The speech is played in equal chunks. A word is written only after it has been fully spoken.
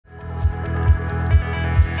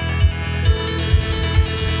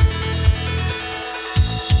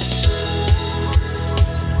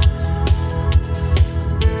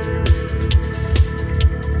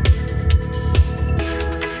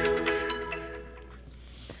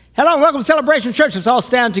Hello and welcome to Celebration Church. Let's all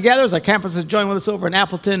stand together as our campuses join with us over in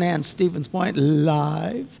Appleton and Stevens Point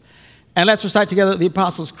live. And let's recite together the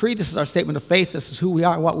Apostles' Creed. This is our statement of faith. This is who we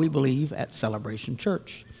are, what we believe at Celebration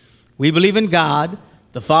Church. We believe in God,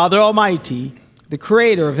 the Father Almighty, the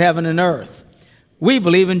Creator of heaven and earth. We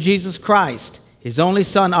believe in Jesus Christ, His only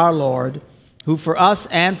Son, our Lord, who for us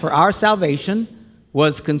and for our salvation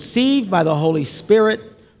was conceived by the Holy Spirit,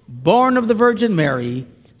 born of the Virgin Mary,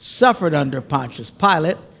 suffered under Pontius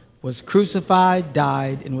Pilate, was crucified,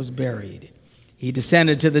 died, and was buried. He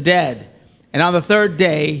descended to the dead, and on the third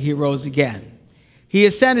day he rose again. He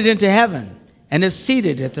ascended into heaven and is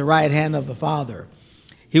seated at the right hand of the Father.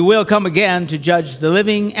 He will come again to judge the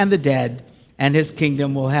living and the dead, and his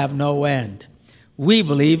kingdom will have no end. We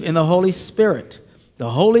believe in the Holy Spirit,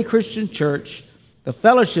 the holy Christian church, the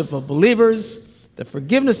fellowship of believers, the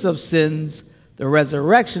forgiveness of sins, the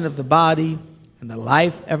resurrection of the body, and the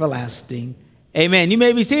life everlasting. Amen. You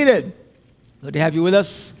may be seated. Good to have you with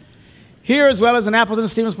us here as well as in Appleton,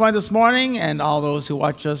 Stevens Point this morning, and all those who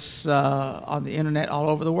watch us on the internet all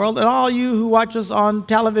over the world, and all you who watch us on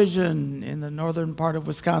television in the northern part of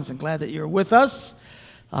Wisconsin. Glad that you're with us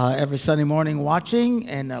every Sunday morning watching,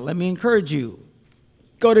 and let me encourage you,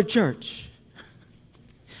 go to church.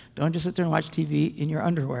 Don't just sit there and watch TV in your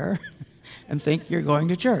underwear and think you're going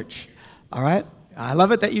to church, all right? I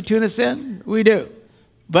love it that you tune us in. We do.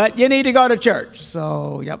 But you need to go to church.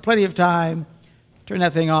 So you got plenty of time. Turn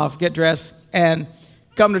that thing off, get dressed, and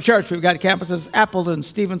come to church. We've got campuses, Appleton,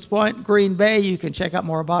 Stevens Point, Green Bay. You can check out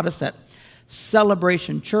more about us at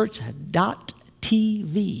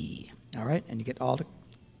celebrationchurch.tv. All right? And you get all the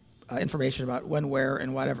information about when, where,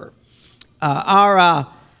 and whatever. Our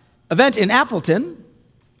event in Appleton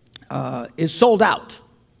is sold out.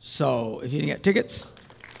 So if you didn't get tickets,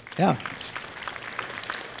 yeah.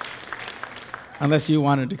 Unless you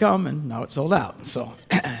wanted to come, and now it's sold out. So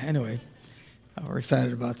anyway, we're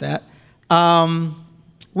excited about that.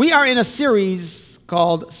 We are in a series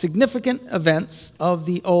called Significant Events of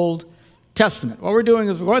the Old Testament. What we're doing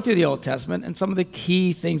is we're going through the Old Testament and some of the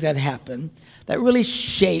key things that happen that really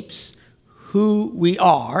shapes who we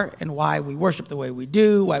are and why we worship the way we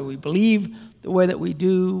do, why we believe the way that we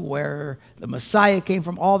do, where the Messiah came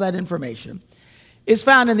from. All that information is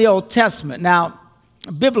found in the Old Testament. Now,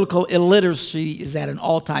 biblical illiteracy is at an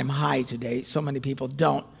all-time high today. So many people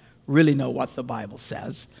don't really know what the Bible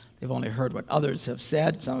says. They've only heard what others have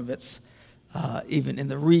said. Some of it's, even in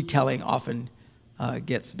the retelling, often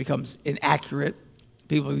becomes inaccurate.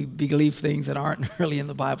 People believe things that aren't really in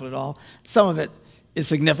the Bible at all. Some of it is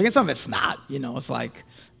significant. Some of it's not. You know, it's like,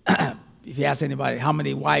 if you ask anybody, how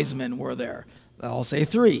many wise men were there? They'll all say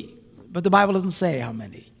 3. But the Bible doesn't say how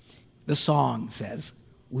many. The song says,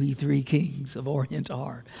 "We 3 kings of Orient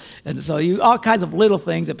are." And so all kinds of little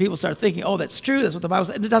things that people start thinking, oh, that's true, that's what the Bible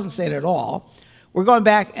says. And it doesn't say it at all. We're going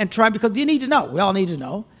back and trying, because you need to know. We all need to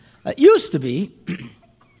know. It used to be,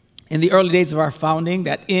 in the early days of our founding,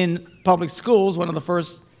 that in public schools, one of the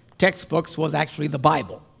first textbooks was actually the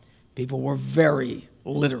Bible. People were very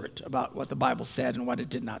literate about what the Bible said and what it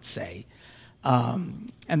did not say.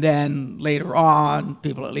 And then later on,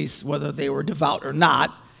 people, at least whether they were devout or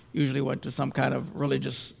not, usually went to some kind of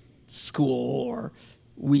religious school or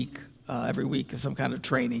every week of some kind of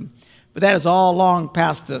training. But that is all long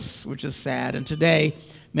past us, which is sad. And today,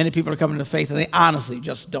 many people are coming to faith and they honestly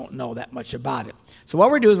just don't know that much about it. So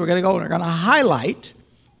what we're doing is we're going to go and we're going to highlight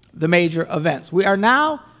the major events. We are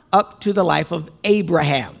now up to the life of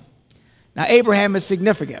Abraham. Now, Abraham is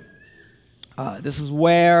significant. This is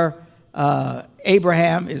where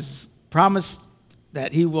Abraham is promised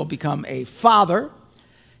that he will become a father.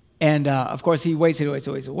 And, of course, he waits,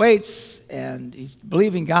 and he's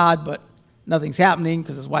believing God, but nothing's happening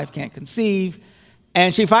because his wife can't conceive.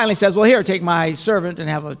 And she finally says, well, here, take my servant and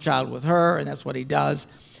have a child with her, and that's what he does.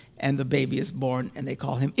 And the baby is born, and they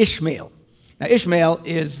call him Ishmael. Now, Ishmael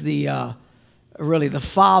is really the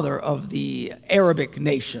father of the Arabic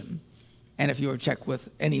nation. And if you were to check with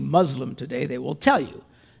any Muslim today, they will tell you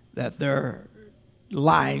that their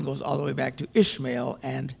line goes all the way back to Ishmael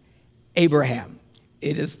and Abraham.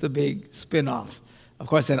 It is the big spin-off. Of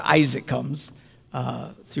course, then Isaac comes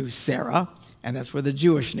through Sarah, and that's where the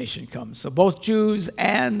Jewish nation comes. So both Jews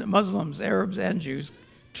and Muslims, Arabs and Jews,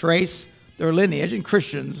 trace their lineage, and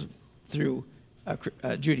Christians through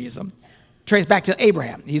Judaism, trace back to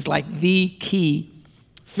Abraham. He's like the key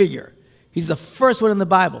figure. He's the first one in the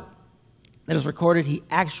Bible that is recorded he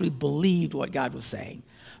actually believed what God was saying,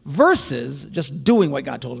 versus just doing what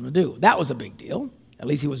God told him to do. That was a big deal. At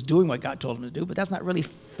least he was doing what God told him to do, but that's not really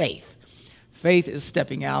faith. Faith is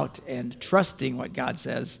stepping out and trusting what God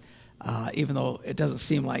says, even though it doesn't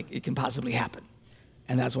seem like it can possibly happen.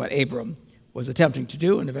 And that's what Abram was attempting to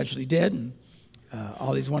do and eventually did, and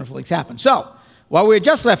all these wonderful things happened. So, what we had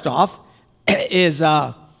just left off is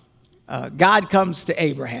God comes to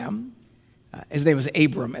Abraham. His name was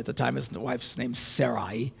Abram at the time. His wife's name is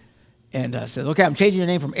Sarai. And says, okay, I'm changing your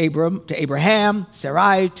name from Abram to Abraham,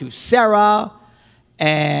 Sarai to Sarah.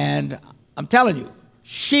 And I'm telling you,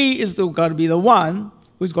 she is going to be the one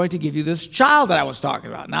who's going to give you this child that I was talking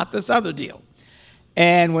about, not this other deal.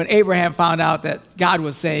 And when Abraham found out that God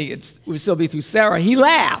was saying it would still be through Sarah, he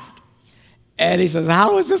laughed. And he says,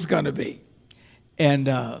 how is this going to be? And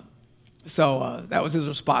so that was his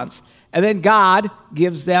response. And then God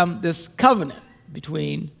gives them this covenant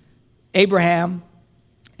between Abraham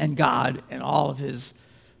and God and all of his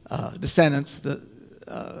descendants,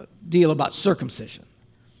 the deal about circumcision.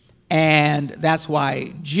 And that's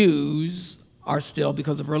why Jews are still,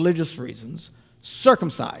 because of religious reasons,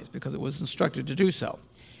 circumcised, because it was instructed to do so.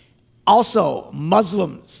 Also,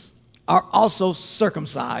 Muslims are also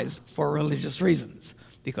circumcised for religious reasons,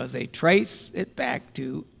 because they trace it back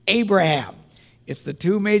to Abraham. It's the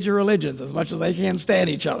two major religions, as much as they can't stand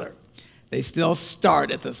each other. They still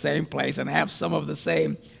start at the same place and have some of the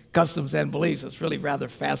same customs and beliefs. It's really rather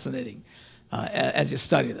fascinating as you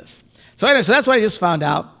study this. So anyway, so that's what I just found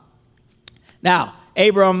out. Now,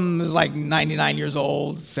 Abram is like 99 years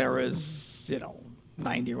old. Sarah is,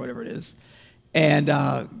 90 or whatever it is. And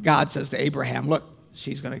God says to Abraham, look,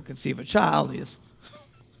 she's going to conceive a child. He just,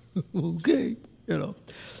 okay,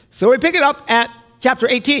 So we pick it up at chapter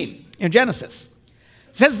 18 in Genesis.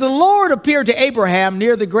 It says, the Lord appeared to Abraham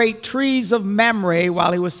near the great trees of Mamre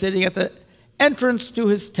while he was sitting at the entrance to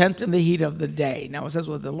his tent in the heat of the day. Now it says,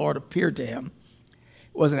 well, the Lord appeared to him.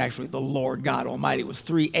 It wasn't actually the Lord God Almighty. It was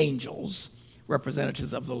three angels,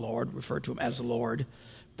 representatives of the Lord, referred to him as the Lord.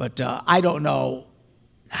 But I don't know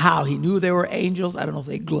how he knew they were angels. I don't know if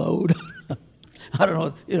they glowed. I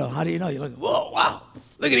don't know, how do you know? You look, whoa, wow,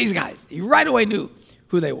 look at these guys. He right away knew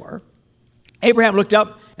who they were. Abraham looked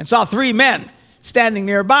up and saw three men standing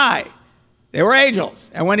nearby. They were angels.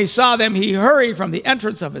 And when he saw them, he hurried from the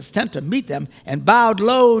entrance of his tent to meet them and bowed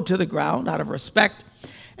low to the ground out of respect.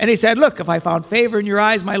 And he said, look, if I found favor in your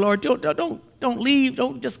eyes, my Lord, don't leave.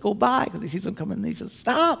 Don't just go by, because he sees them coming. And he says,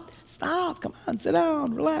 stop, come on, sit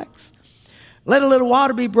down, relax. Let a little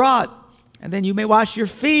water be brought, and then you may wash your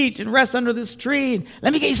feet and rest under this tree. And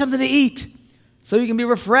let me get you something to eat so you can be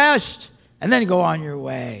refreshed, and then go on your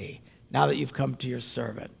way now that you've come to your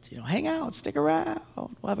servant. Hang out, stick around.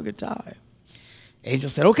 We'll have a good time. Angel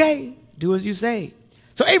said, okay, do as you say.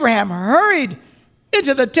 So Abraham hurried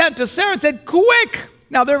into the tent to Sarah and said, quick.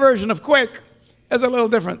 Now their version of quick is a little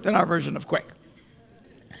different than our version of quick.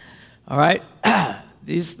 All right?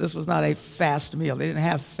 This was not a fast meal. They didn't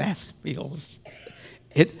have fast meals.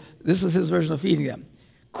 This is his version of feeding them.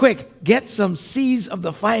 Quick, get some seeds of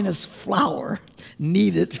the finest flour,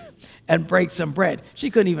 knead it, and break some bread. She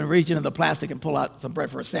couldn't even reach into the plastic and pull out some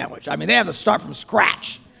bread for a sandwich. I mean, they have to start from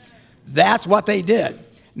scratch. That's what they did.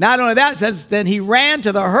 Not only that, it says, then he ran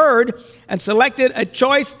to the herd and selected a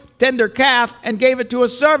choice tender calf and gave it to a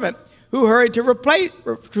servant who hurried to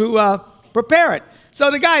prepare it.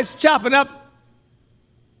 So the guy's chopping up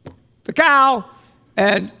the cow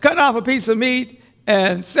and cutting off a piece of meat,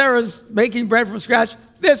 and Sarah's making bread from scratch.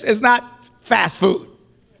 This is not fast food,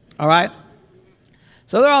 all right?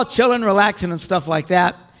 So they're all chilling, relaxing, and stuff like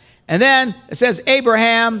that. And then it says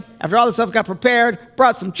Abraham, after all this stuff got prepared,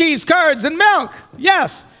 brought some cheese, curds, and milk.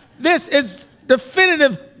 Yes, this is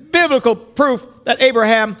definitive biblical proof that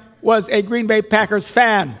Abraham was a Green Bay Packers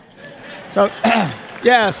fan. So,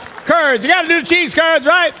 yes, curds. You got to do the cheese curds,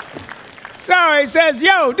 right? So he says,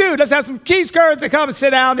 yo, dude, let's have some cheese curds. They come and sit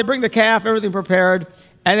down. They bring the calf, everything prepared.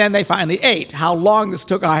 And then they finally ate. How long this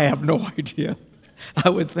took, I have no idea. I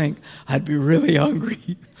would think I'd be really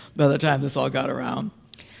hungry by the time this all got around.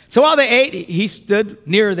 So while they ate, he stood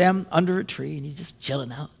near them under a tree, and he's just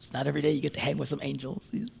chilling out. It's not every day you get to hang with some angels.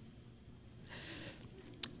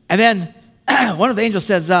 And then one of the angels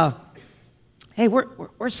says, hey,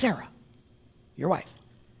 where's Sarah, your wife?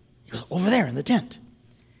 He goes, over there in the tent.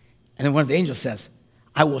 And then one of the angels says,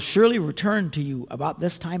 I will surely return to you about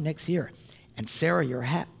this time next year, and Sarah, your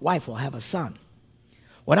wife, will have a son.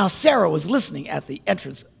 Well, now Sarah was listening at the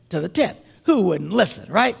entrance to the tent. Who wouldn't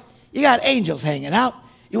listen, right? You got angels hanging out.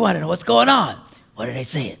 You want to know what's going on. What are they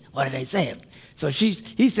saying? What are they saying? So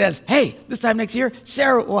he says, hey, this time next year,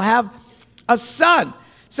 Sarah will have a son.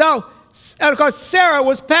 So, and of course, Sarah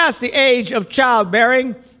was past the age of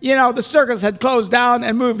childbearing. The circus had closed down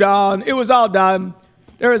and moved on. It was all done.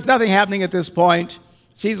 There was nothing happening at this point.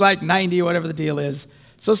 She's like 90, whatever the deal is.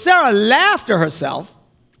 So Sarah laughed to herself,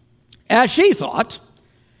 as she thought,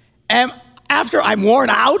 and after I'm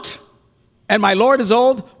worn out and my Lord is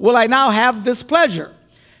old, will I now have this pleasure?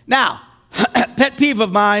 Now, pet peeve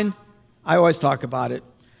of mine, I always talk about it.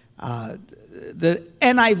 The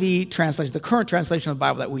NIV translation, the current translation of the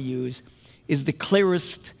Bible that we use, is the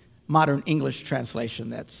clearest modern English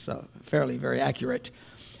translation that's fairly very accurate.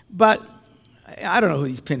 But I don't know who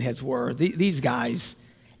these pinheads were. These guys,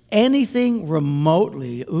 anything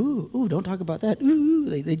remotely, don't talk about that.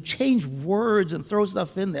 They change words and throw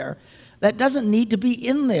stuff in there that doesn't need to be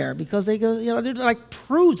in there because they go, they're like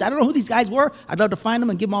prudes. I don't know who these guys were. I'd love to find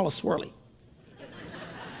them and give them all a swirly.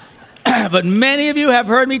 But many of you have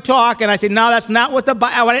heard me talk, and I say, no, that's not what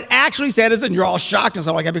what it actually said is, and you're all shocked and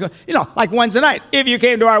stuff like that because, like Wednesday night. If you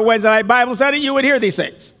came to our Wednesday night Bible study, you would hear these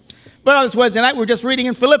things. But on this Wednesday night, we're just reading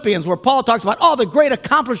in Philippians where Paul talks about all the great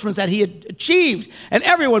accomplishments that he had achieved, and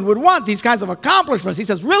everyone would want these kinds of accomplishments. He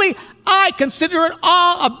says, really, I consider it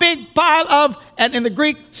all a big pile of, and in the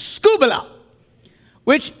Greek, skubala,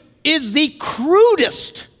 which is the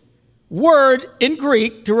crudest word in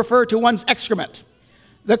Greek to refer to one's excrement.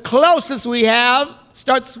 The closest we have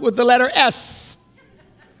starts with the letter S,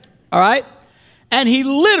 all right? And he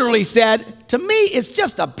literally said, to me, it's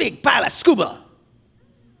just a big pile of scuba.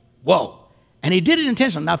 Whoa. And he did it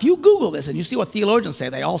intentionally. Now, if you Google this and you see what theologians say,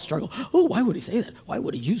 they all struggle. Oh, why would he say that? Why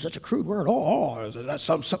would he use such a crude word? That's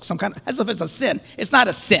some kind of, as if it's a sin. It's not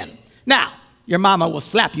a sin. Now, your mama will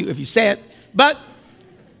slap you if you say it, but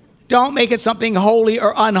don't make it something holy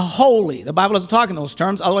or unholy. The Bible doesn't talk in those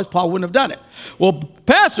terms, otherwise Paul wouldn't have done it. Well,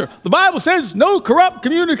 Pastor, the Bible says no corrupt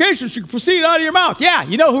communication should proceed out of your mouth. Yeah,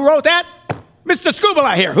 you know who wrote that? Mr.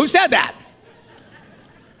 Scubala here. Who said that?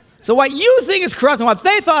 So what you think is corrupt and what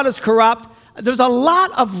they thought is corrupt, there's a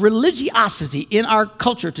lot of religiosity in our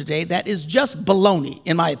culture today that is just baloney,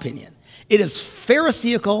 in my opinion. It is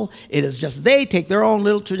Pharisaical. It is just they take their own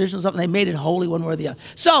little traditions up and they made it holy one way or the other.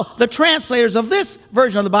 So the translators of this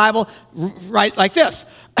version of the Bible write like this.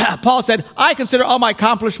 Paul said, I consider all my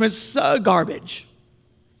accomplishments garbage.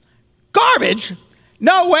 Garbage?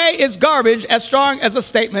 No way is garbage as strong as a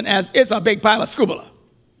statement as it's a big pile of scubala.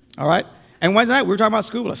 All right? And Wednesday night, we were talking about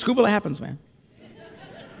scubala. Scubala happens, man.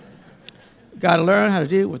 You got to learn how to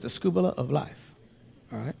deal with the scubala of life.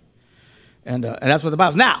 All right? And that's what the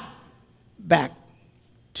Bible's. Now, back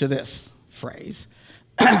to this phrase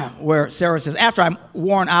where Sarah says, after I'm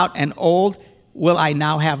worn out and old, will I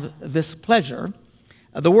now have this pleasure?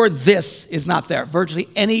 The word this is not there. Virtually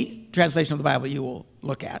any translation of the Bible you will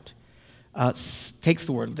look at takes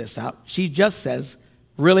the word this out. She just says,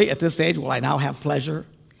 really, at this age, will I now have pleasure?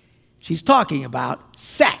 She's talking about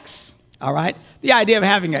sex, all right? The idea of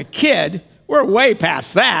having a kid, we're way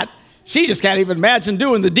past that. She just can't even imagine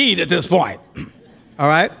doing the deed at this point, all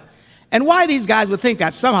right? And why these guys would think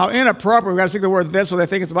that's somehow inappropriate, we've got to stick the word this, so they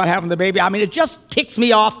think it's about having the baby. I mean, it just ticks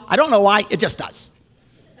me off. I don't know why, it just does.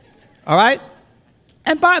 All right?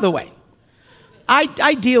 And by the way,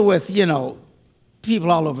 I deal with,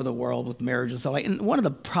 people all over the world with marriage and stuff like that. And one of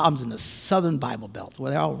the problems in the Southern Bible Belt,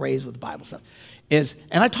 where they're all raised with Bible stuff, is,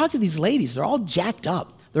 and I talk to these ladies, they're all jacked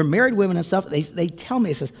up. They're married women and stuff. They tell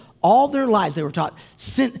me, it says, all their lives they were taught,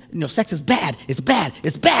 sex is bad, it's bad,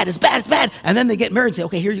 it's bad, it's bad, it's bad. And then they get married and say,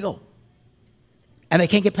 okay, here you go. And they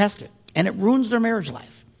can't get past it. And it ruins their marriage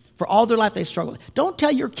life. For all their life, they struggle. Don't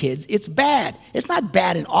tell your kids it's bad. It's not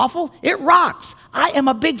bad and awful. It rocks. I am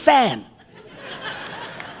a big fan.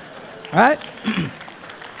 All right?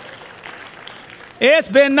 It's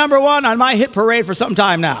been number one on my hit parade for some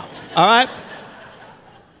time now. All right?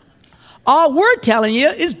 All we're telling you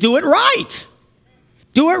is do it right.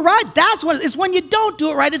 Do it right. That's what it's when you don't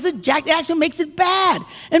do it right. It actually makes it bad.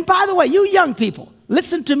 And by the way, you young people,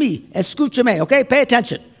 listen to me. Escúchame, okay? Pay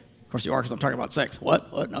attention. Of course you are because I'm talking about sex.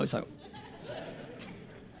 What? No, he's talking.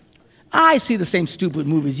 I see the same stupid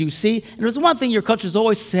movies you see. And there's one thing your culture is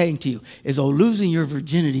always saying to you is, losing your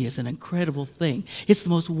virginity is an incredible thing. It's the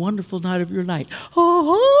most wonderful night of your life.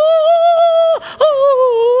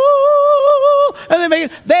 And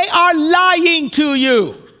they are lying to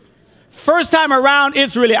you. First time around,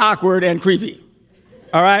 it's really awkward and creepy.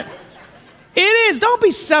 All right? It is. Don't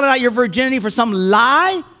be selling out your virginity for some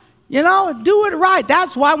lie. Do it right.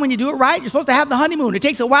 That's why when you do it right, you're supposed to have the honeymoon. It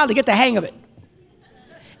takes a while to get the hang of it.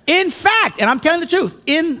 In fact, and I'm telling the truth,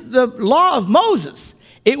 in the law of Moses,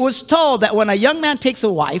 it was told that when a young man takes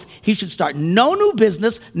a wife, he should start no new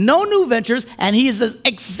business, no new ventures, and he is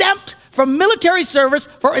exempt from military service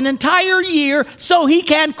for an entire year so he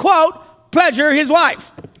can, quote, pleasure his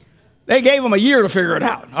wife. They gave him a year to figure it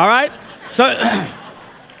out, all right?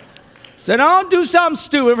 So don't do something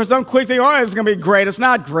stupid for some quick thing. It's going to be great. It's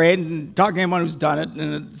not great. And talking to anyone who's done it,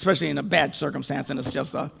 and especially in a bad circumstance, and it's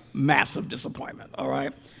just a massive disappointment, all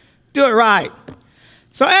right? Do it right.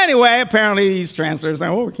 So anyway, apparently these translators say,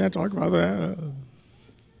 oh, we can't talk about that.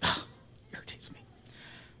 Irritates me.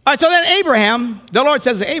 All right, so then Abraham, the Lord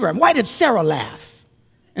says to Abraham, why did Sarah laugh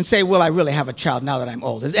and say, will I really have a child now that I'm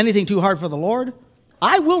old? Is anything too hard for the Lord?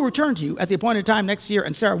 I will return to you at the appointed time next year,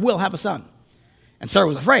 and Sarah will have a son. And Sarah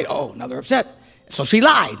was afraid. Oh, now they're upset. So she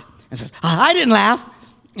lied and says, I didn't laugh.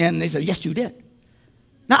 And they said, yes, you did.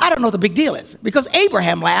 Now, I don't know what the big deal is, because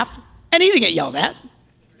Abraham laughed, and he didn't get yelled at.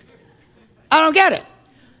 I don't get it.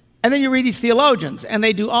 And then you read these theologians, and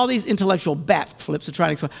they do all these intellectual backflips to try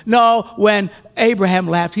to explain. No, when Abraham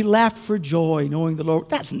laughed, he laughed for joy, knowing the Lord.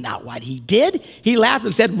 That's not what he did. He laughed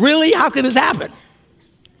and said, really? How can this happen?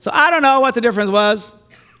 So I don't know what the difference was.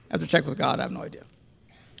 I have to check with God. I have no idea.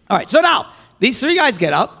 All right, so now, these three guys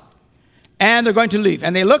get up, and they're going to leave.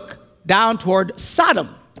 And they look down toward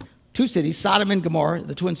Sodom. Two cities, Sodom and Gomorrah,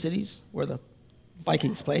 the twin cities where the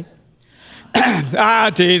Vikings play.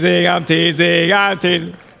 I'm teasing.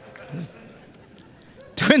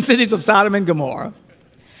 Twin cities of Sodom and Gomorrah.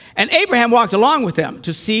 And Abraham walked along with them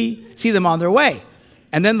to see them on their way.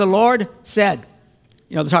 And then the Lord said,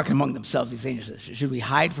 they're talking among themselves, these angels, should we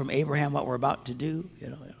hide from Abraham what we're about to do?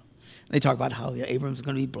 And they talk about how Abraham's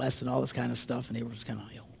going to be blessed and all this kind of stuff. And Abraham's kind of,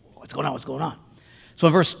 what's going on? So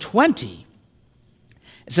in verse 20,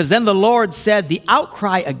 it says, then the Lord said, the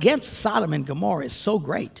outcry against Sodom and Gomorrah is so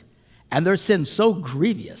great, and their sin so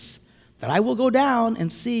grievous, that I will go down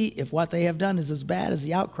and see if what they have done is as bad as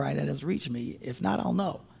the outcry that has reached me. If not, I'll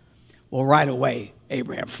know. Well, right away,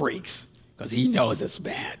 Abraham freaks, because he knows it's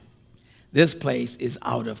bad. This place is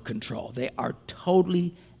out of control. They are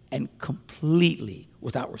totally and completely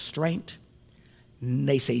without restraint.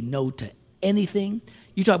 They say no to anything.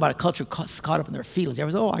 You talk about a culture caught up in their feelings.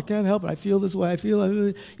 Everyone says, I can't help it. I feel this way. I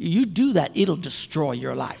feel. You do that, it'll destroy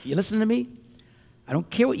your life. You listen to me? I don't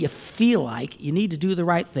care what you feel like. You need to do the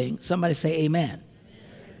right thing. Somebody say amen.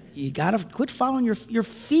 You got to quit following your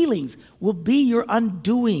feelings. Will be your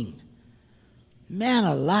undoing. Man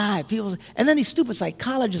alive. People, and then these stupid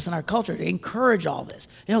psychologists in our culture, they encourage all this.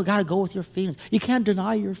 Got to go with your feelings. You can't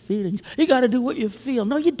deny your feelings. You got to do what you feel.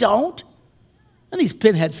 No, you don't. And these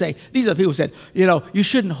pinheads say, these are the people who said, you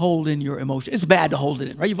shouldn't hold in your emotion. It's bad to hold it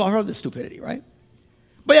in, right? You've all heard of this stupidity, right?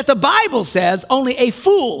 But yet the Bible says only a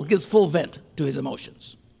fool gives full vent to his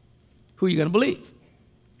emotions. Who are you going to believe?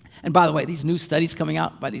 And by the way, these new studies coming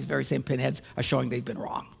out by these very same pinheads are showing they've been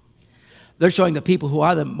wrong. They're showing the people who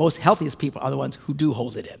are the most healthiest people are the ones who do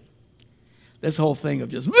hold it in. This whole thing of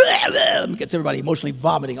just gets everybody emotionally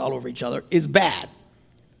vomiting all over each other is bad.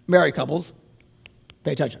 Married couples,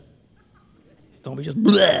 pay attention. Don't be just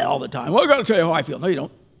all the time. Well, I got to tell you how I feel. No, you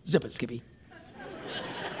don't. Zip it, Skippy.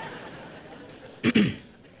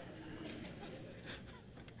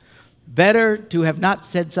 Better to have not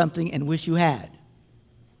said something and wish you had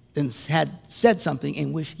than had said something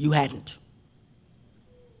and wish you hadn't.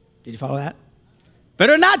 Did you follow that?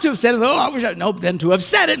 Better not to have said it. I wish I... Nope, than to have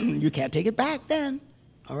said it, and you can't take it back then.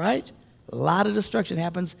 All right? A lot of destruction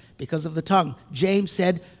happens because of the tongue. James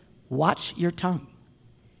said, watch your tongue.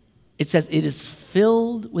 It says it is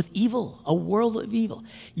filled with evil, a world of evil.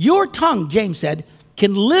 Your tongue, James said,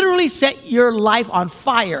 can literally set your life on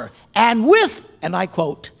fire, and with, and I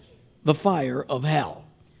quote, the fire of hell.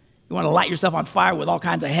 You want to light yourself on fire with all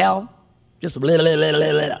kinds of hell? Just blah, blah, blah,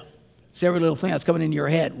 blah, blah. It's every little thing that's coming into your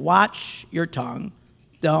head. Watch your tongue.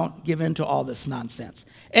 Don't give in to all this nonsense.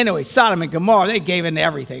 Anyway, Sodom and Gomorrah, they gave in to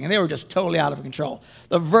everything, and they were just totally out of control.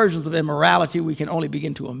 The versions of immorality we can only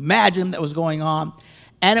begin to imagine that was going on.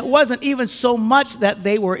 And it wasn't even so much that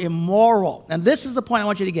they were immoral. And this is the point I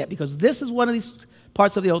want you to get, because this is one of these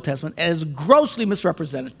parts of the Old Testament that is grossly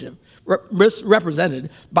misrepresented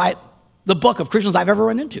by the book of Christians I've ever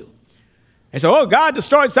run into. They say, God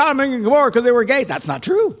destroyed Sodom and Gomorrah because they were gay. That's not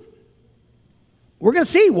true. We're going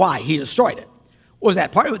to see why he destroyed it. Was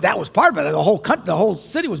that part of it? That was part of it. The whole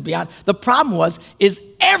city was beyond. The problem is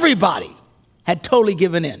everybody had totally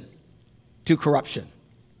given in to corruption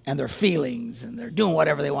and their feelings, and they're doing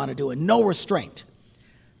whatever they want to do, and no restraint.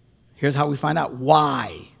 Here's how we find out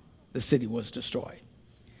why the city was destroyed.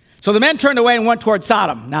 So the men turned away and went toward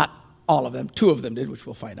Sodom. Not all of them. 2 of them did, which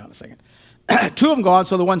we'll find out in a second. 2 of them gone,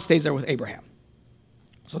 so the one stays there with Abraham.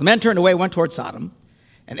 So the men turned away and went toward Sodom,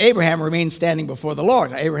 and Abraham remained standing before the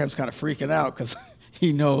Lord. Now, Abraham's kind of freaking out because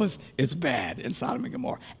he knows it's bad in Sodom and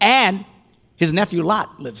Gomorrah. And his nephew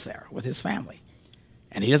Lot lives there with his family.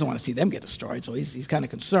 And he doesn't want to see them get destroyed, so he's kind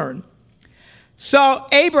of concerned. So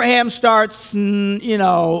Abraham starts, talking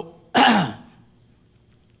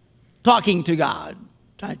to God,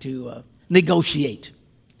 trying to negotiate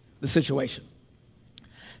the situation.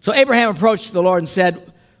 So Abraham approached the Lord and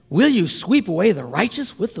said, will you sweep away the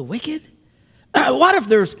righteous with the wicked? What if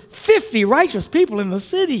there's 50 righteous people in the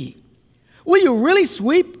city? Will you really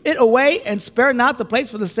sweep it away and spare not the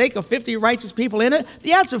place for the sake of 50 righteous people in it?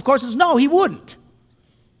 The answer, of course, is no, he wouldn't.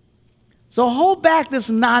 So hold back this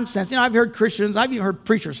nonsense. I've heard Christians, I've even heard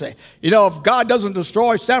preachers say, if God doesn't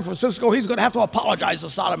destroy San Francisco, he's going to have to apologize to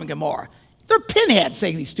Sodom and Gomorrah. They're pinheads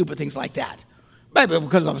saying these stupid things like that. Maybe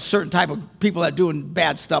because of a certain type of people that are doing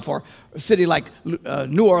bad stuff, or a city like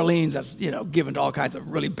New Orleans that's, given to all kinds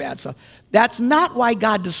of really bad stuff. That's not why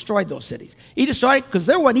God destroyed those cities. He destroyed it because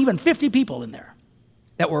there weren't even 50 people in there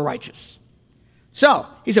that were righteous. So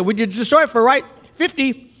he said, would you destroy it for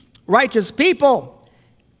 50 righteous people?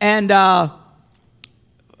 And far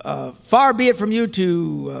be it from you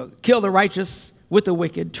to kill the righteous with the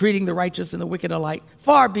wicked, treating the righteous and the wicked alike.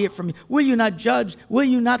 Far be it from you. Will you not judge? Will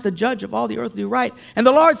you not the judge of all the earth do right? And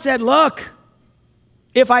the Lord said, look,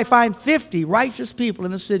 if I find 50 righteous people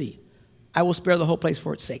in the city, I will spare the whole place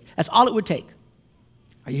for its sake. That's all it would take.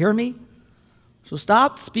 Are you hearing me? So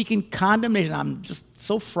stop speaking condemnation. I'm just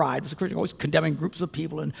so fried. As a Christian, always condemning groups of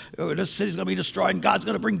people, and this city's going to be destroyed, and God's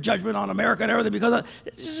going to bring judgment on America and everything because of...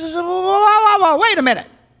 Wait a minute.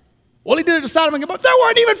 Well, he did it to Sodom and Gomorrah. There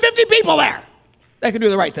weren't even 50 people there that could do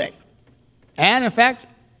the right thing. And, in fact,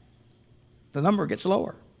 the number gets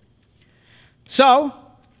lower. So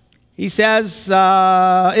he says,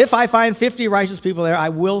 if I find 50 righteous people there, I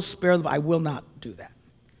will spare them. I will not do that.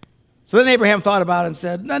 So then Abraham thought about it and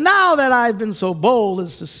said, now that I've been so bold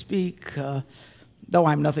as to speak, though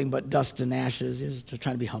I'm nothing but dust and ashes, he's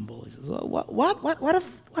trying to be humble. He says, well, what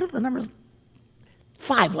if the number's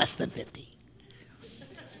 5 less than 50?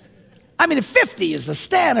 If 50 is the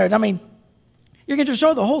standard, you're going to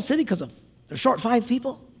destroy the whole city because of the short 5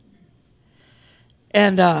 people?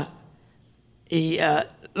 And the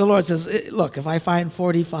Lord says, look, if I find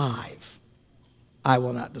 45, I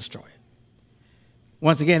will not destroy it.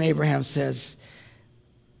 Once again, Abraham says,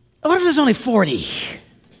 what if there's only 40?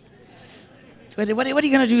 What are you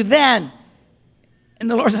going to do then? And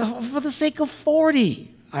the Lord says, for the sake of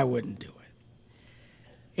 40, I wouldn't do it.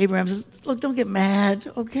 Abraham says, look, don't get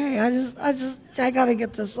mad, okay? I got to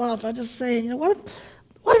get this off. I'm just saying, what if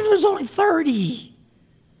there's only 30?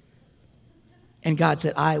 And God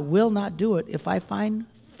said, I will not do it if I find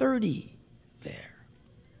 30 there.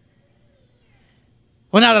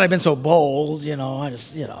 Well, now that I've been so bold, what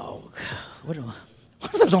if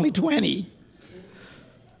there's only 20?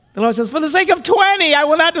 The Lord says, for the sake of 20, I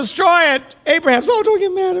will not destroy it. Abraham says, don't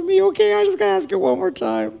get mad at me, okay? I just got to ask you one more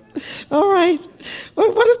time. All right.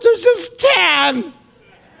 What if there's just 10?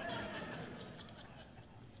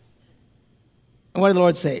 And what did the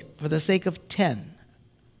Lord say? For the sake of 10,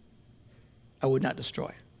 I would not destroy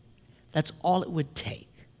it. That's all it would take.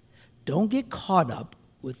 Don't get caught up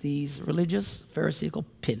with these religious Pharisaical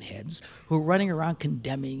pinheads who are running around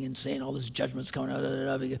condemning and saying all this judgment's coming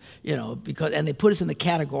out, because they put us in the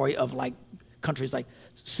category of like countries like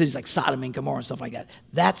cities like Sodom and Gomorrah and stuff like that.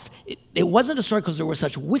 It wasn't destroyed because there was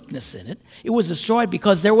such wickedness in it. It was destroyed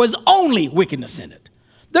because there was only wickedness in it.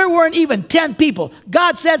 There weren't even 10 people.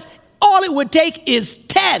 God says all it would take is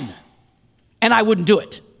 10, and I wouldn't do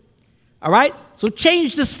it. All right? So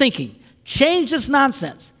change this thinking. Change this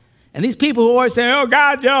nonsense. And these people who always say, oh,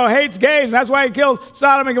 God, hates gays, and that's why he killed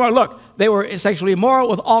Sodom and Gomorrah. Look, they were sexually immoral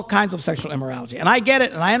with all kinds of sexual immorality. And I get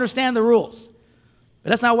it, and I understand the rules.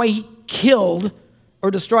 But that's not why he killed or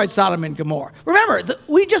destroyed Sodom and Gomorrah. Remember,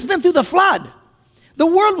 we'd just been through the flood. The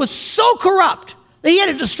world was so corrupt that he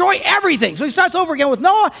had to destroy everything. So he starts over again with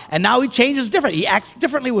Noah, and now he changes different. He acts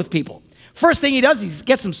differently with people. First thing he does, he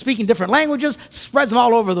gets them speaking different languages, spreads them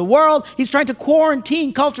all over the world. He's trying to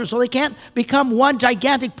quarantine culture so they can't become one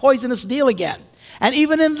gigantic poisonous deal again. And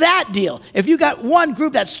even in that deal, if you got one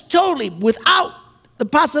group that's totally without the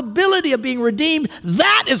possibility of being redeemed,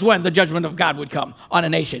 that is when the judgment of God would come on a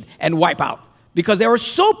nation and wipe out. Because they were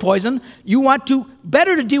so poisoned, you want to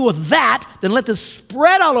better to deal with that than let this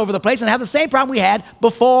spread all over the place and have the same problem we had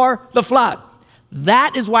before the flood.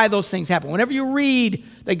 That is why those things happen. Whenever you read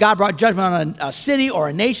that God brought judgment on a city or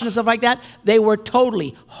a nation and stuff like that, they were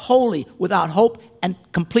totally, wholly, without hope and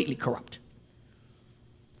completely corrupt.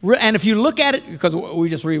 And if you look at it, because we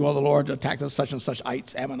just read, well, the Lord attacked such and such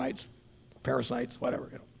ites, Ammonites, parasites, whatever.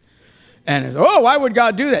 And it's, why would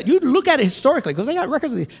God do that? You look at it historically, because they got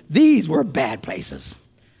records of these. These were bad places.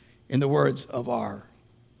 In the words of our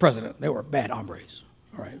president, they were bad hombres,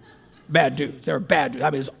 all right? Bad dudes. They were bad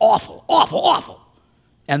dudes. It's awful, awful, awful.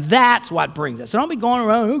 And that's what brings us. So don't be going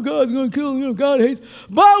around, God's going to kill, God hates.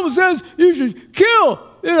 The Bible says you should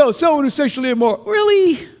kill, someone who's sexually immoral.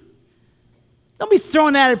 Really? Don't be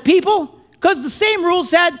throwing that at people, because the same rule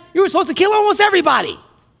said you were supposed to kill almost everybody.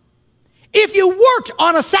 If you worked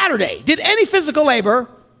on a Saturday, did any physical labor,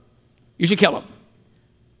 you should kill him.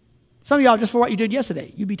 Some of y'all, just for what you did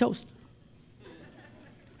yesterday, you'd be toast.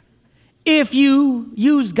 If you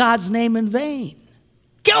use God's name in vain,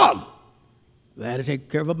 kill him. That'll take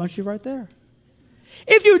care of a bunch of you right there.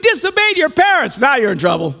 If you disobeyed your parents, now you're in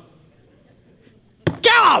trouble.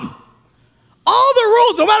 Kill them. All the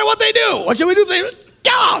rules, no matter what they do. What should we do?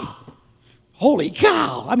 Kill them. Holy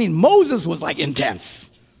cow. I mean, Moses was like intense.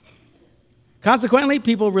 Consequently,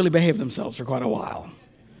 people really behaved themselves for quite a while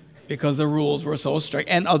because the rules were so strict.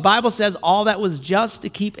 And the Bible says all that was just to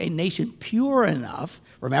keep a nation pure enough.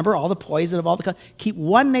 Remember all the poison of all the, keep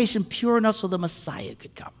one nation pure enough so the Messiah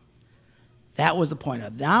could come. That was the point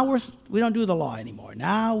of it. Now we don't do the law anymore.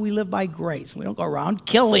 Now we live by grace. We don't go around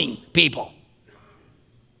killing people.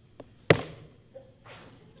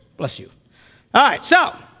 Bless you. All right,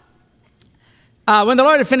 so when the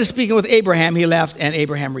Lord had finished speaking with Abraham, he left and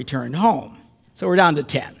Abraham returned home. So we're down to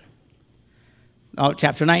 10. Now,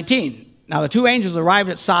 chapter 19. Now the two angels arrived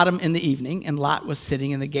at Sodom in the evening, and Lot was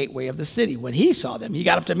sitting in the gateway of the city. When he saw them, he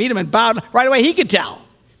got up to meet them and bowed. Right away, he could tell.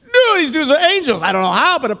 No, these dudes are angels. I don't know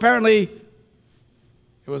how, but apparently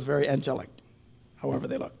it was very angelic, however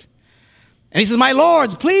they looked. And he says, my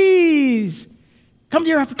lords, please, come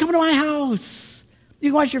to my house. You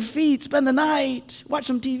can wash your feet, spend the night, watch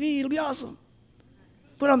some TV. It'll be awesome.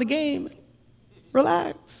 Put on the game,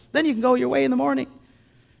 relax. Then you can go your way in the morning.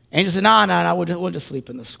 Angel said, no, we'll just sleep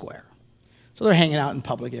in the square. So they're hanging out in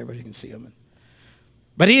public. Everybody can see them.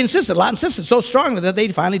 But Lot insisted so strongly that they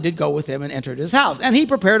finally did go with him and entered his house. And he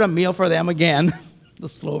prepared a meal for them again, the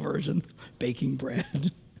slow version, baking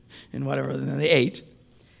bread and whatever, and then they ate.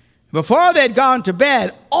 Before they had gone to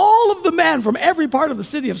bed, all of the men from every part of the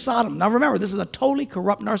city of Sodom, now remember, this is a totally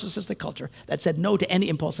corrupt, narcissistic culture that said no to any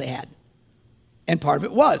impulse they had. And part of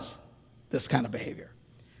it was this kind of behavior.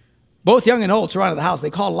 Both young and old surrounded the house. They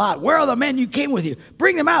called Lot, where are the men you came with you?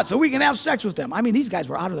 Bring them out so we can have sex with them. I mean, these guys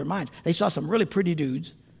were out of their minds. They saw some really pretty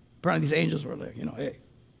dudes. Apparently these angels were like, hey.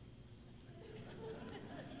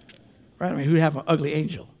 Right? I mean, who'd have an ugly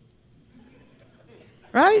angel?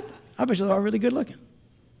 Right? I bet you they're all really good looking.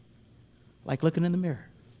 Like looking in the mirror.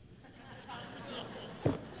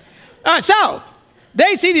 All right, so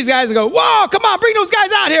they see these guys and go, whoa, come on, bring those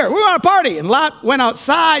guys out here. We want a party. And Lot went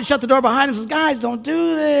outside, shut the door behind him, and says, guys, don't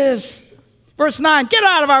do this. Verse 9, get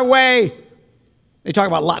out of our way. They talk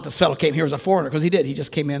about Lot. This fellow came here as a foreigner, because he did. He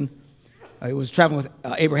just came in. He was traveling with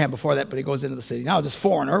Abraham before that, but he goes into the city. Now this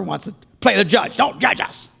foreigner wants to play the judge. Don't judge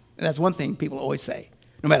us. And that's one thing people always say.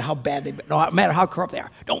 No matter how bad no matter how corrupt they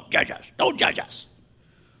are, don't judge us. Don't judge us.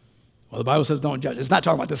 Well, the Bible says don't judge. It's not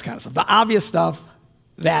talking about this kind of stuff. The obvious stuff,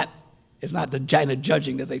 that is not the kind of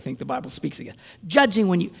judging that they think the Bible speaks against. Judging,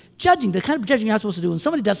 the kind of judging you're not supposed to do when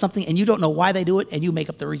somebody does something and you don't know why they do it and you make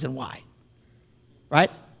up the reason why.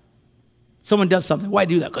 Right? Someone does something. Why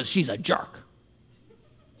do that? Because she's a jerk.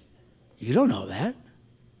 You don't know that.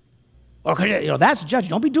 Or that's judging.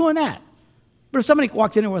 Don't be doing that. But if somebody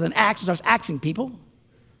walks in there with an axe and starts axing people,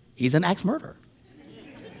 he's an axe murderer.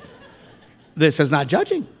 This is not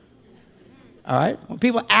judging. All right? When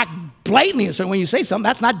people act blatantly, so when you say something,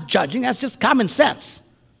 that's not judging, that's just common sense.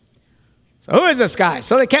 So who is this guy?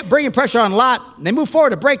 So they kept bringing pressure on Lot, and they moved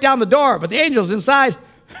forward to break down the door, but the angels inside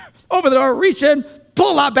opened the door, reached in,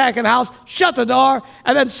 pulled Lot back in the house, shut the door,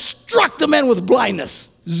 and then struck the men with blindness,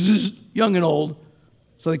 young and old,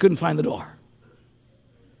 so they couldn't find the door.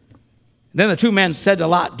 And then the two men said to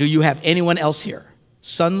Lot, do you have anyone else here?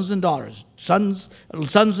 Sons and daughters,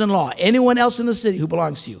 sons-in-law, anyone else in the city who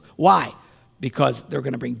belongs to you. Why? Because they're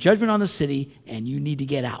going to bring judgment on the city, and you need to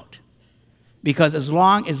get out. Because as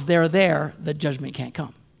long as they're there, the judgment can't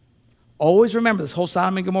come. Always remember this whole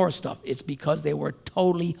Sodom and Gomorrah stuff. It's because they were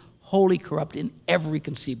totally, wholly corrupt in every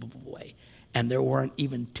conceivable way. And there weren't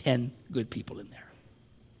even 10 good people in there.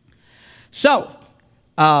 So,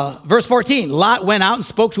 verse 14, Lot went out and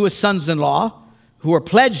spoke to his sons-in-law, who were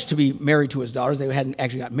pledged to be married to his daughters. They hadn't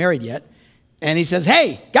actually got married yet. And he says,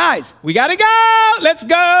 hey, guys, we got to go. Let's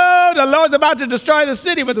go. The Lord's about to destroy the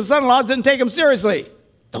city, but the son-in-laws didn't take him seriously.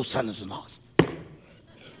 Those sons-in-laws.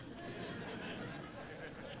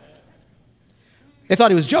 They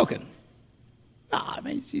thought he was joking. Nah,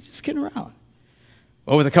 man, he's just kidding around.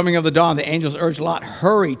 Well, with the coming of the dawn, the angels urged Lot,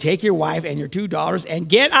 hurry, take your wife and your 2 daughters and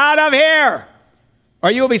get out of here,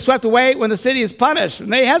 or you will be swept away when the city is punished.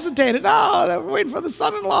 And they hesitated. No, they were waiting for the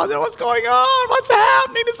son-in-law. They know what's going on? What's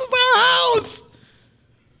happening? This is our house.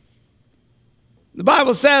 The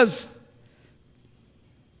Bible says,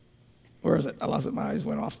 where is it? I lost it. My eyes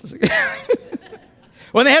went off this again.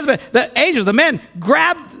 When the angels, the men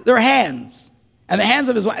grabbed their hands and the hands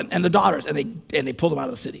of his wife and the daughters, and they pulled them out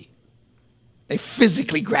of the city. They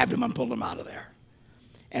physically grabbed him and pulled him out of there.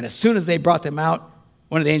 And as soon as they brought them out,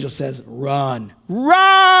 one of the angels says, run,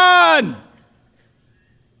 run,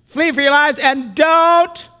 flee for your lives, and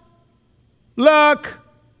don't look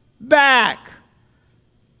back.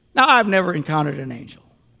 Now, I've never encountered an angel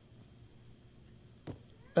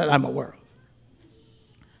that I'm aware of.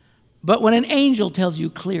 But when an angel tells you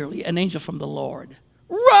clearly, an angel from the Lord,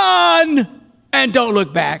 run and don't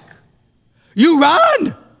look back, you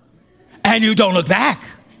run and you don't look back.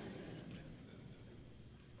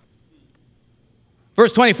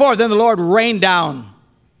 Verse 24, then the Lord rained down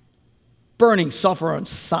burning sulfur on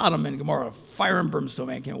Sodom and Gomorrah, fire and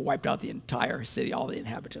brimstone, and wiped out the entire city, all the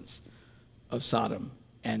inhabitants of Sodom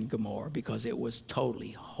and Gomorrah, because it was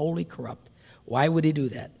totally, wholly corrupt. Why would he do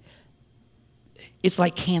that? It's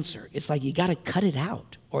like cancer. It's like you got to cut it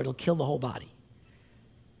out or it'll kill the whole body.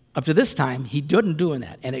 Up to this time, he didn't do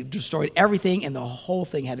that, and it destroyed everything, and the whole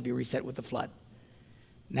thing had to be reset with the flood.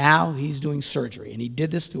 Now he's doing surgery, and he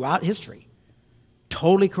did this throughout history.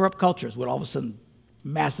 Totally corrupt cultures would all of a sudden,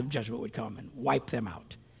 massive judgment would come and wipe them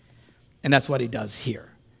out. And that's what he does here.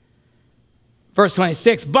 Verse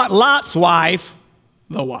 26, but Lot's wife,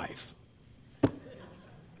 the wife.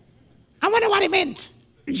 I wonder what he meant.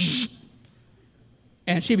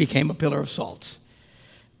 And she became a pillar of salt.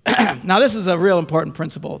 Now, this is a real important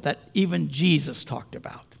principle that even Jesus talked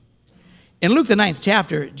about. In Luke, the 9th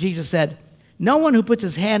chapter, Jesus said, no one who puts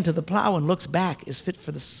his hand to the plow and looks back is fit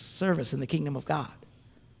for the service in the kingdom of God.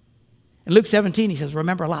 In Luke 17, he says,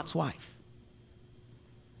 remember Lot's wife.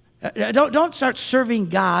 Don't start serving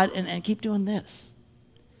God and keep doing this.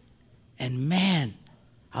 And man,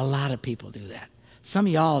 a lot of people do that. Some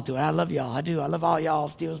of y'all do it. I love y'all. I do. I love all y'all,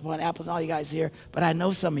 Stevens Point, Appleton, all you guys here. But I know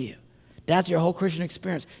some of you. That's your whole Christian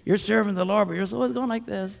experience. You're serving the Lord, but you're always going like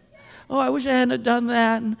this. Oh, I wish I hadn't done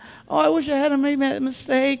that. And, oh, I wish I hadn't made that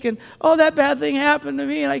mistake. And, oh, that bad thing happened to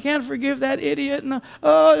me, and I can't forgive that idiot. And,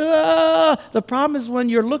 the problem is when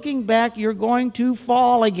you're looking back, you're going to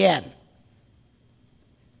fall again.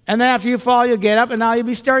 And then after you fall, you'll get up, and now you'll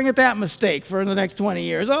be staring at that mistake for the next 20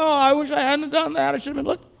 years. Oh, I wish I hadn't done that. I should have been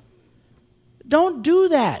looking. Don't do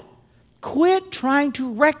that. Quit trying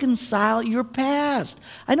to reconcile your past.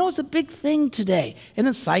 I know it's a big thing today. And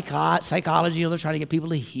in psychology, they're trying to get people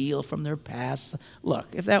to heal from their past. Look,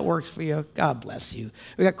 if that works for you, God bless you.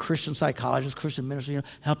 We got Christian psychologists, Christian ministers,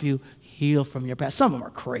 help you heal from your past. Some of them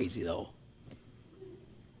are crazy, though.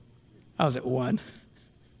 I was at one.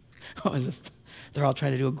 They're all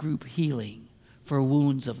trying to do a group healing for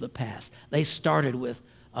wounds of the past. They started with,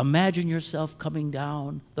 imagine yourself coming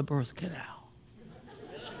down the birth canal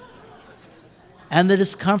and the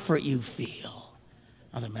discomfort you feel.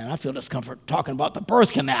 Other man, I feel discomfort talking about the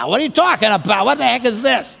birth canal. What are you talking about? What the heck is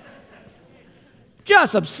this?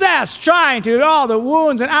 Just obsessed, trying to, all the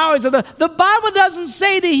wounds and hours of the Bible doesn't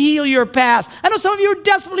say to heal your past. I know some of you are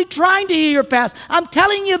desperately trying to heal your past. I'm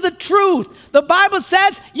telling you the truth. The Bible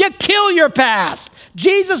says you kill your past.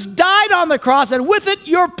 Jesus died on the cross, and with it,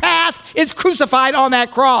 your past is crucified on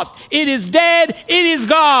that cross. It is dead. It is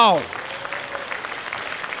gone.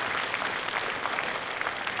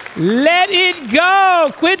 Let it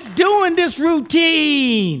go. Quit doing this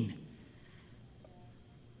routine.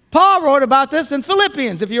 Paul wrote about this in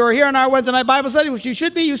Philippians. If you were here in our Wednesday night Bible study, which you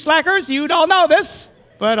should be, you slackers, you'd all know this,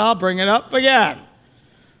 but I'll bring it up again.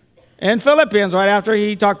 In Philippians, right after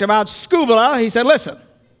he talked about scubala, he said, listen,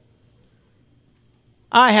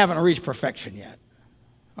 I haven't reached perfection yet.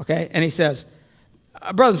 Okay? And he says,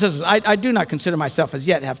 brothers and sisters, I do not consider myself as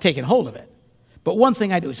yet have taken hold of it. But one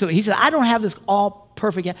thing I do. So he said, I don't have this all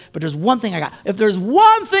perfect yet, but there's one thing I got. If there's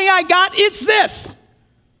one thing I got, it's this.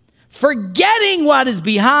 Forgetting what is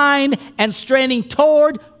behind and straining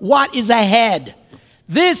toward what is ahead.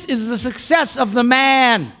 This is the success of the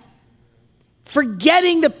man.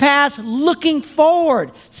 Forgetting the past, looking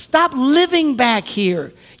forward. Stop living back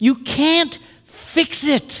here. You can't fix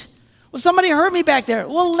it. Well, somebody hurt me back there.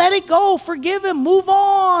 Well, let it go. Forgive him. Move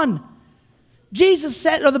on. Jesus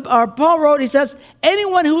said, or Paul wrote, he says,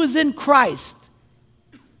 anyone who is in Christ,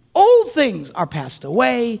 old things are passed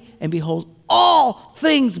away, and behold, all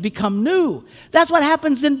things become new. That's what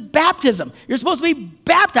happens in baptism. You're supposed to be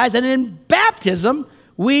baptized, and in baptism,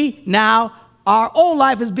 our old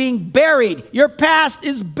life is being buried. Your past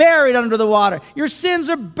is buried under the water. Your sins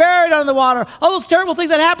are buried under the water. All those terrible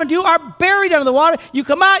things that happened to you are buried under the water. You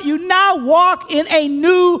come out, you now walk in a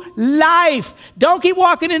new life. Don't keep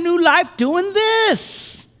walking in a new life doing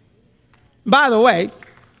this. By the way,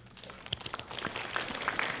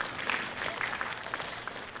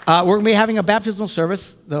 we're going to be having a baptismal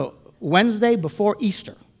service the Wednesday before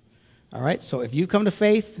Easter. All right, so if you come to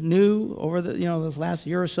faith new over this last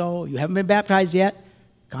year or so, you haven't been baptized yet,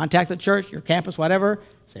 contact the church, your campus, whatever.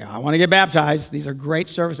 Say, I want to get baptized. These are great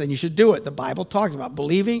services, and you should do it. The Bible talks about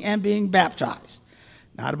believing and being baptized,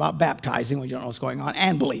 not about baptizing when you don't know what's going on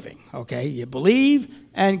and believing. Okay, you believe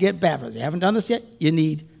and get baptized. If you haven't done this yet, you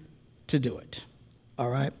need to do it. All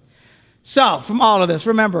right. So from all of this,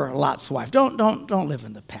 remember Lot's wife. Don't live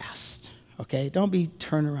in the past. Okay, don't be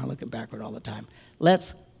turning around looking backward all the time.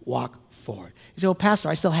 Let's walk forward. You say, well, Pastor,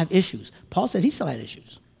 I still have issues. Paul said he still had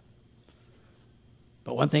issues.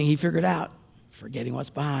 But one thing he figured out, forgetting what's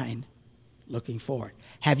behind, looking forward.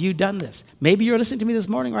 Have you done this? Maybe you're listening to me this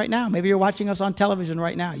morning right now. Maybe you're watching us on television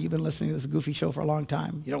right now. You've been listening to this goofy show for a long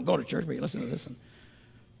time. You don't go to church, but you listen to this. And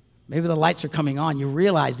maybe the lights are coming on. You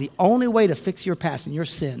realize the only way to fix your past and your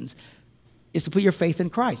sins is to put your faith in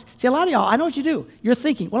Christ. See, a lot of y'all, I know what you do. You're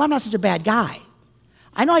thinking, well, I'm not such a bad guy.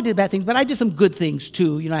 I know I did bad things, but I did some good things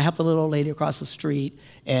too. I helped a little old lady across the street,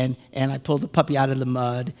 and I pulled the puppy out of the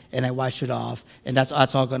mud, and I washed it off, and that's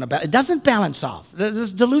all going to balance. It doesn't balance off.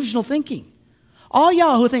 There's delusional thinking. All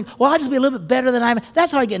y'all who think, well, I'll just be a little bit better than I am,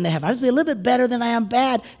 that's how I get into heaven. I'll just be a little bit better than I am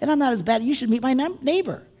bad, and I'm not as bad. You should meet my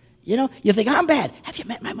neighbor. You think, I'm bad. Have you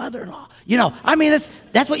met my mother-in-law?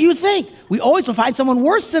 That's what you think. We always will find someone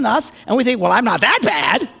worse than us, and we think, well, I'm not that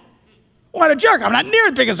bad. What a jerk. I'm not near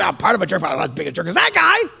as big as I'm part of a jerk, but I'm not as big a jerk as that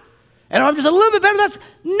guy. And if I'm just a little bit better, that's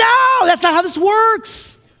not how this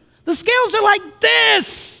works. The scales are like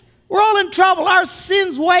this. We're all in trouble. Our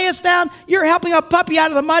sins weigh us down. You're helping a puppy out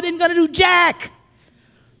of the mud, ain't going to do jack.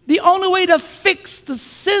 The only way to fix the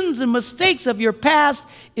sins and mistakes of your past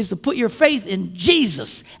is to put your faith in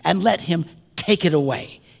Jesus and let him take it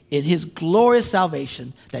away in his glorious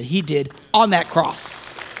salvation that he did on that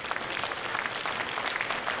cross.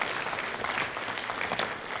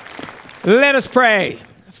 Let us pray.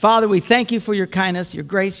 Father, we thank you for your kindness, your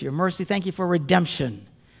grace, your mercy. Thank you for redemption.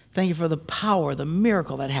 Thank you for the power, the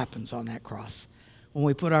miracle that happens on that cross when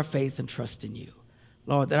we put our faith and trust in you.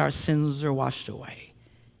 Lord, that our sins are washed away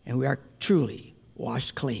and we are truly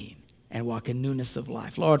washed clean and walk in newness of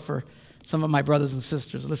life. Lord, for some of my brothers and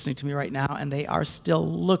sisters listening to me right now, and they are still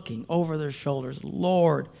looking over their shoulders,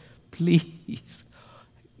 Lord, please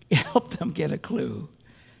help them get a clue.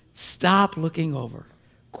 Stop looking over.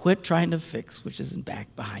 Quit trying to fix which isn't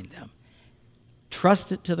back behind them.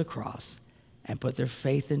 Trust it to the cross and put their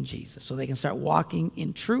faith in Jesus so they can start walking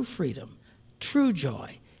in true freedom, true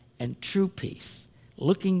joy, and true peace,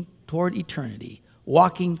 looking toward eternity,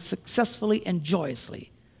 walking successfully and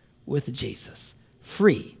joyously with Jesus,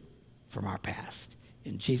 free from our past.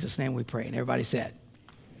 In Jesus' name we pray. And everybody said,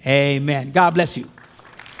 amen. God bless you.